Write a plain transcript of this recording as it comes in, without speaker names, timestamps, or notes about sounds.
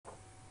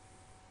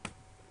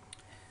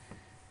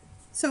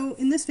So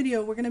in this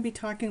video we're going to be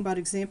talking about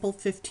example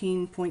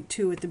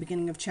 15.2 at the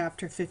beginning of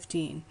chapter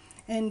 15.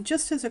 And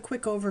just as a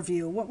quick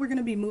overview, what we're going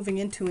to be moving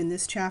into in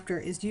this chapter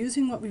is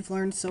using what we've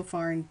learned so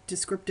far in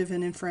descriptive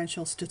and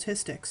inferential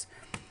statistics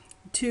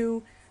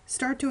to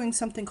start doing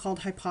something called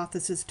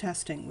hypothesis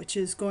testing, which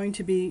is going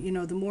to be,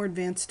 the more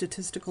advanced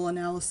statistical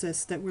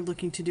analysis that we're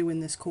looking to do in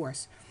this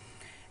course.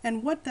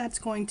 And what that's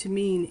going to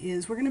mean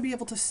is we're going to be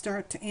able to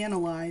start to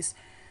analyze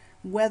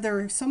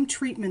whether some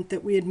treatment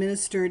that we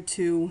administered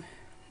to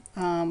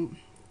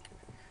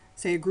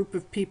say a group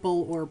of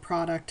people or a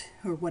product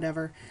or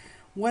whatever,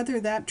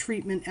 whether that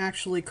treatment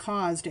actually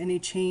caused any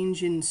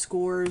change in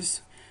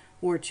scores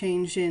or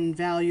change in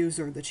values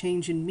or the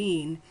change in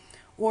mean,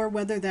 or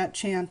whether that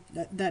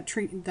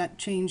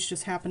change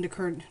just happened to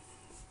occur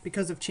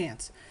because of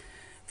chance.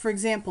 For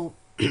example,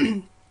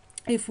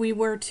 if we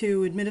were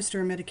to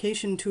administer a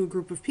medication to a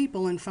group of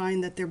people and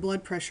find that their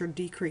blood pressure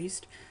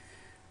decreased,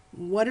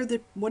 what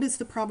is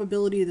the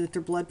probability that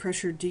their blood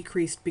pressure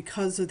decreased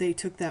because they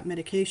took that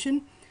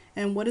medication,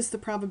 and what is the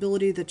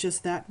probability that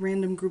just that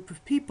random group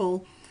of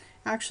people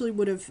actually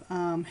would have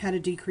had a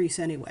decrease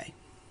anyway.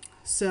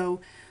 So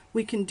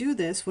we can do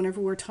this whenever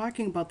we're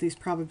talking about these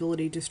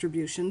probability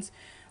distributions.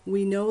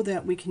 We know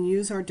that we can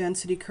use our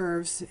density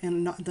curves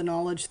and the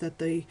knowledge that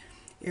the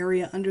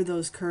area under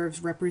those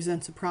curves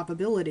represents a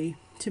probability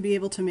to be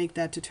able to make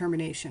that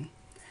determination.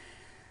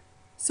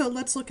 So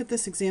let's look at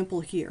this example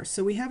here.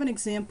 So we have an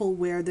example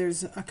where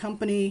there's a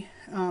company,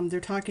 they're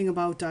talking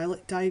about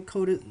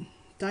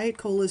Diet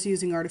Colas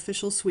using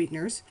artificial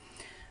sweeteners,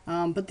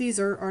 but these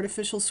are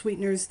artificial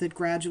sweeteners that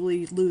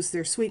gradually lose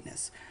their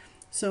sweetness.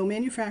 So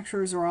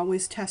manufacturers are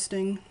always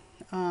testing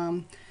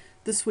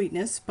the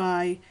sweetness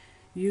by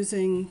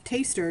using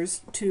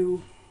tasters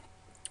to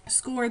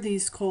score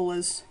these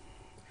colas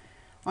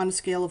on a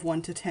scale of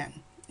 1 to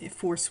 10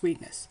 for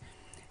sweetness.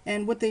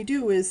 And what they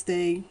do is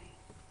they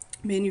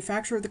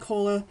manufacture the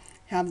cola,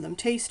 have them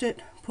taste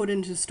it, put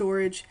into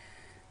storage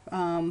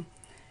at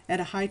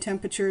a high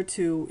temperature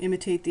to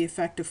imitate the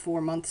effect of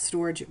 4-month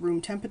storage at room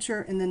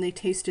temperature, and then they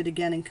taste it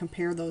again and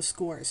compare those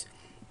scores.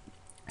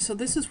 So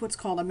this is what's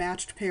called a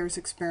matched pairs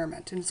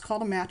experiment, and it's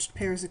called a matched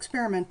pairs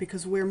experiment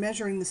because we're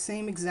measuring the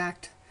same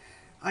exact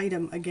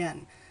item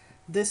again.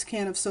 This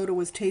can of soda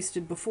was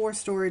tasted before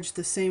storage,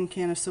 the same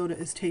can of soda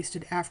is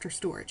tasted after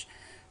storage.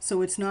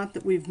 So it's not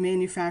that we've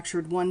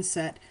manufactured one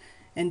set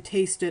and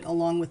taste it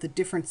along with a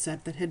different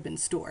set that had been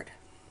stored.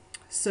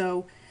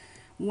 So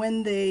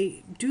when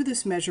they do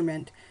this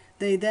measurement,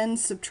 they then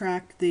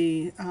subtract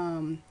the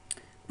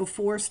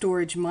before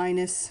storage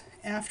minus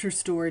after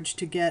storage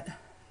to get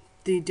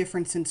the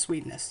difference in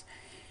sweetness.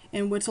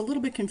 And what's a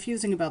little bit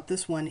confusing about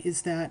this one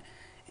is that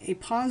a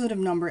positive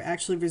number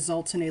actually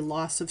results in a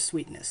loss of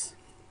sweetness.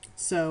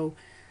 So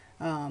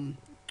you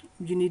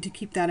need to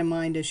keep that in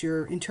mind as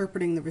you're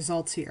interpreting the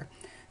results here.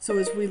 So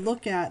as we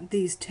look at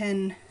these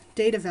 10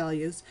 data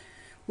values,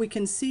 we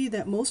can see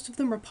that most of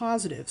them are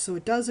positive. So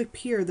it does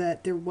appear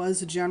that there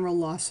was a general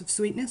loss of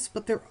sweetness,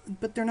 but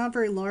they're not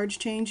very large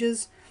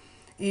changes.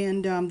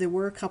 And there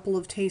were a couple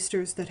of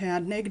tasters that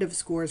had negative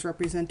scores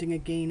representing a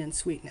gain in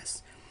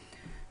sweetness.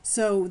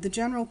 So the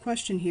general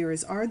question here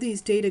is, are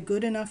these data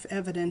good enough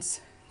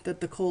evidence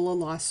that the cola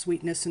lost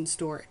sweetness in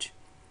storage?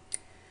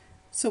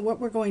 So what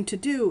we're going to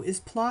do is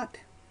plot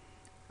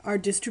our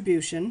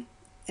distribution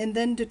and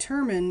then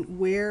determine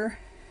where,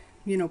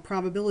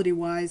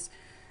 probability-wise,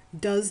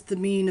 does the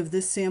mean of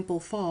this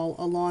sample fall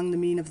along the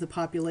mean of the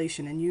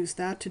population, and use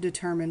that to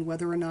determine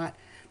whether or not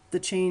the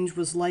change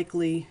was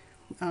likely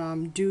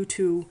due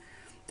to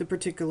the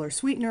particular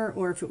sweetener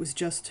or if it was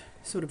just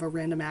sort of a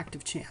random act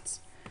of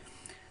chance.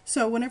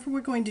 So whenever we're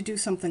going to do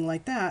something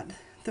like that,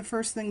 the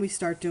first thing we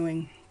start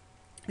doing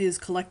is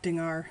collecting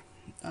our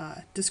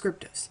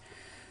descriptives.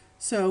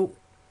 So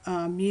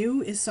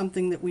mu is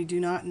something that we do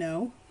not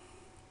know.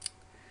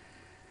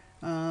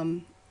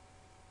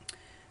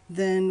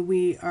 Then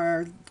we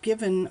are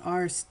given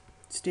our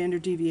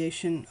standard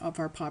deviation of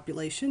our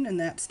population, and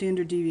that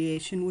standard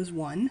deviation was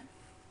 1.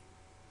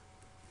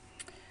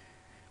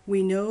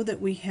 We know that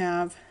we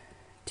have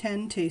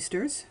 10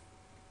 tasters,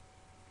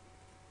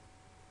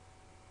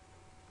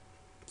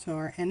 so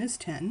our n is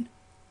 10.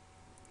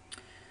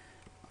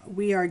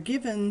 We are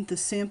given the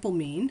sample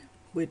mean,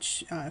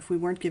 which if we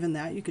weren't given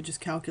that, you could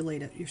just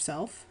calculate it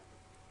yourself.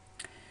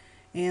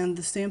 And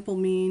the sample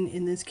mean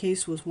in this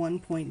case was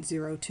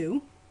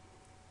 1.02.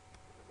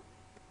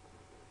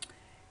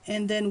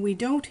 And then we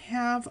don't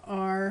have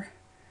our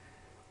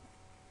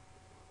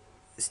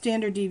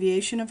standard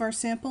deviation of our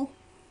sample,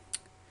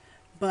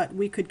 but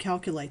we could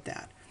calculate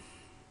that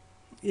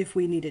if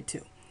we needed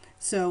to.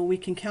 So we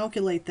can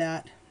calculate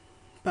that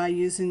by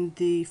using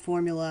the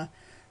formula,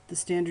 the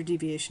standard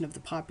deviation of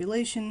the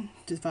population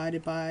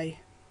divided by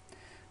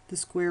the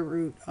square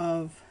root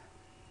of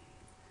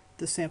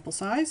the sample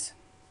size.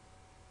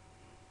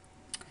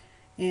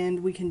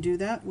 And we can do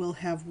that. We'll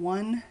have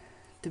 1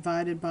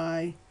 divided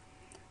by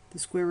the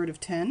square root of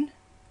 10.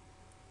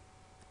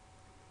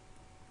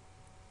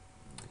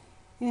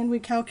 And we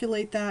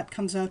calculate that,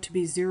 comes out to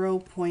be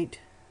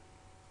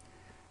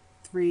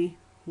 0.3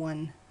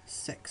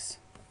 0.16.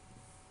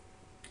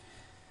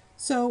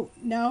 So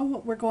now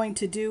what we're going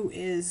to do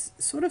is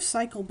sort of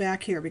cycle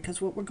back here,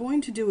 because what we're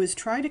going to do is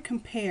try to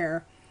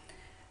compare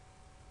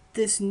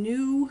this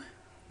new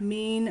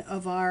mean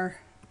of our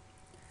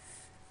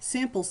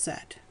sample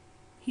set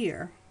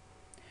here.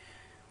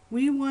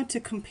 We want to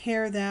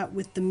compare that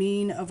with the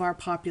mean of our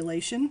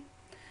population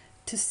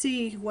to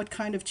see what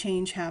kind of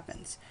change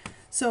happens.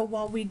 So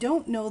while we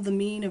don't know the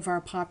mean of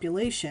our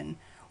population,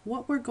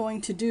 what we're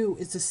going to do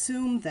is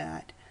assume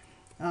that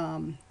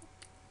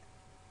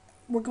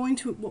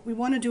what we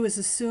want to do is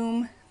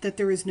assume that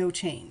there is no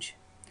change.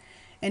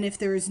 And if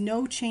there is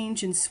no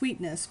change in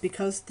sweetness,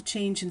 because the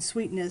change in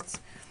sweetness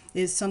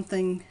is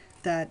something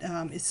that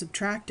is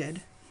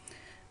subtracted,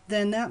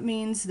 then that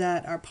means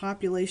that our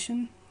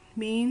population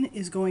mean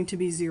is going to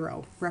be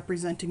 0,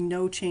 representing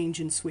no change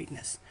in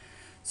sweetness.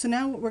 So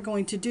now what we're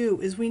going to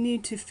do is we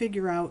need to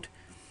figure out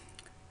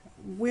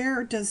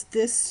where does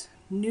this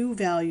new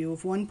value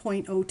of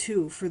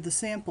 1.02 for the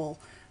sample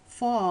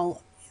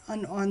fall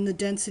on the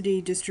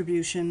density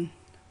distribution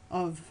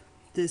of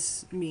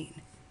this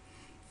mean.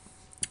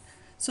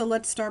 So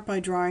let's start by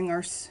drawing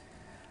our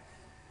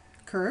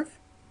curve.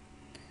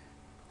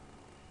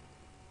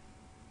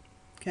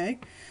 Okay,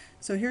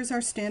 so here's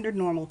our standard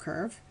normal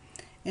curve,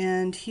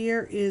 and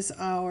here is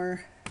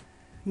our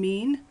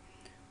mean,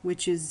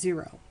 which is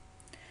 0.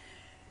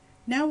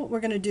 Now what we're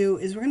going to do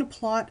is we're going to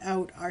plot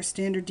out our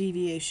standard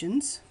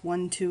deviations,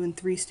 1, 2, and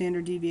 3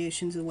 standard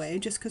deviations away,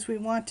 just because we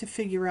want to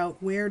figure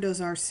out where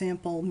does our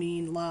sample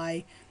mean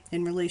lie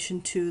in relation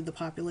to the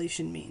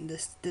population mean,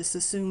 this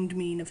assumed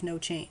mean of no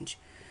change.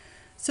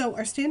 So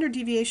our standard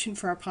deviation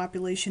for our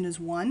population is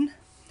 1.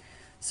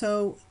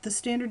 So the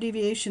standard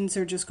deviations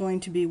are just going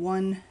to be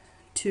 1,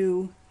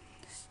 2,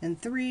 and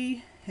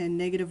 3, and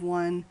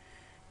 -1,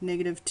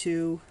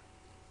 -2,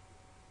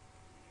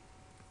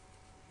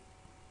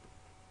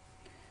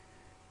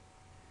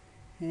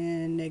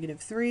 and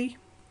 -3.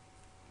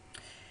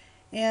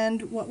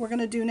 And what we're going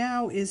to do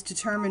now is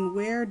determine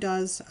where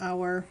does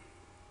our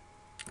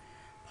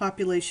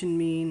population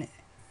mean,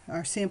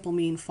 our sample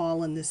mean,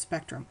 fall in this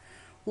spectrum.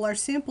 Well, our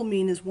sample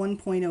mean is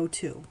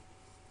 1.02.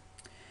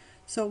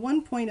 So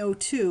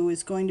 1.02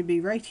 is going to be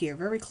right here,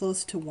 very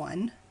close to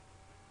 1.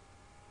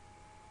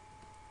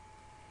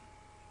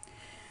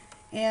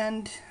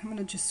 And I'm going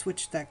to just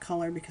switch that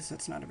color because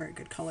that's not a very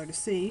good color to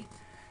see.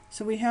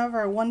 So we have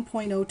our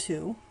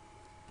 1.02.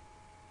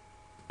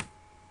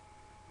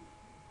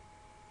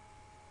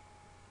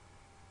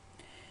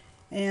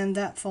 And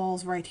that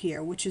falls right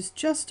here, which is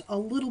just a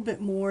little bit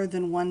more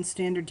than 1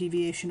 standard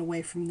deviation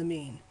away from the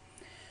mean.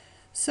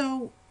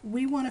 So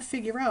we want to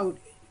figure out,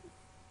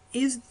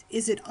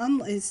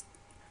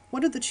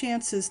 what are the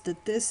chances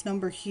that this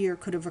number here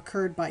could have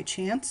occurred by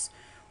chance,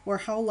 or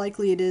how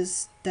likely it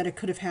is that it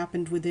could have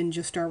happened within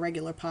just our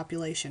regular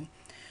population?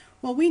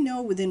 Well, we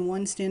know within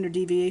 1 standard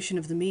deviation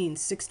of the mean,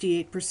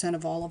 68%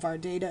 of all of our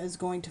data is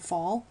going to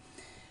fall.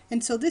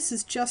 And so this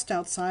is just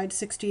outside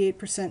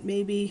 68%,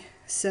 maybe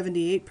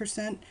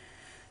 78%.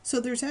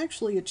 So there's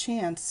actually a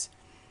chance,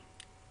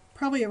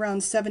 probably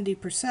around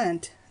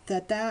 70%,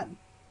 that that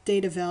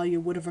data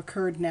value would have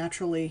occurred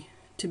naturally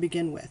to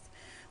begin with,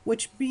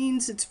 which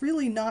means it's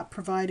really not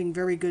providing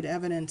very good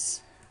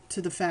evidence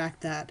to the fact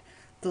that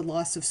the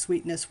loss of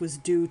sweetness was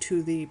due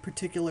to the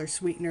particular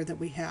sweetener that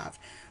we have.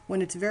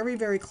 When it's very,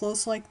 very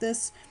close like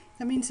this,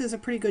 that means there's a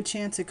pretty good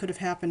chance it could have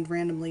happened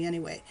randomly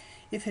anyway.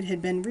 If it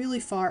had been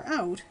really far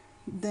out,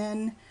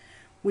 then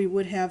we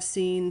would have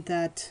seen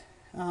that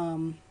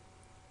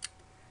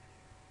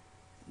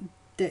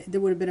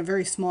there would have been a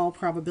very small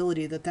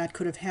probability that that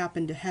could have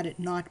happened had it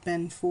not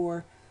been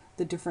for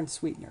the different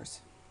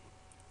sweeteners.